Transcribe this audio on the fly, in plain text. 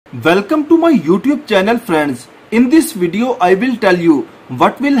Welcome to my YouTube channel friends. In this video I will tell you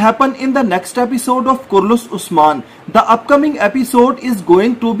what will happen in the next episode of Kurlus Usman. The upcoming episode is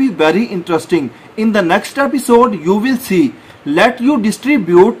going to be very interesting. In the next episode you will see, let you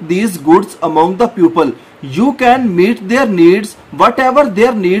distribute these goods among the people. You can meet their needs, whatever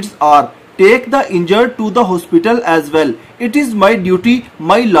their needs are. Take the injured to the hospital as well. It is my duty,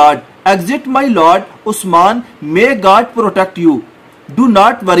 my lord. Exit my lord Usman. May God protect you. Do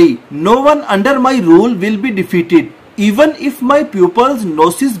not worry, no one under my rule will be defeated. Even if my pupils'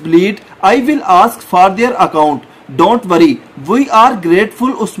 noses bleed, I will ask for their account. Don't worry, we are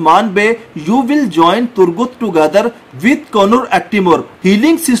grateful Usman Bey. You will join Turgut together with Konur Aktimur.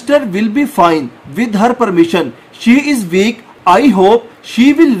 Healing sister will be fine with her permission. She is weak. I hope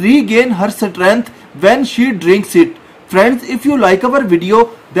she will regain her strength when she drinks it. Friends, if you like our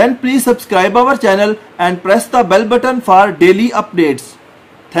video, then please subscribe our channel and press the bell button for daily updates.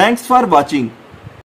 Thanks for watching.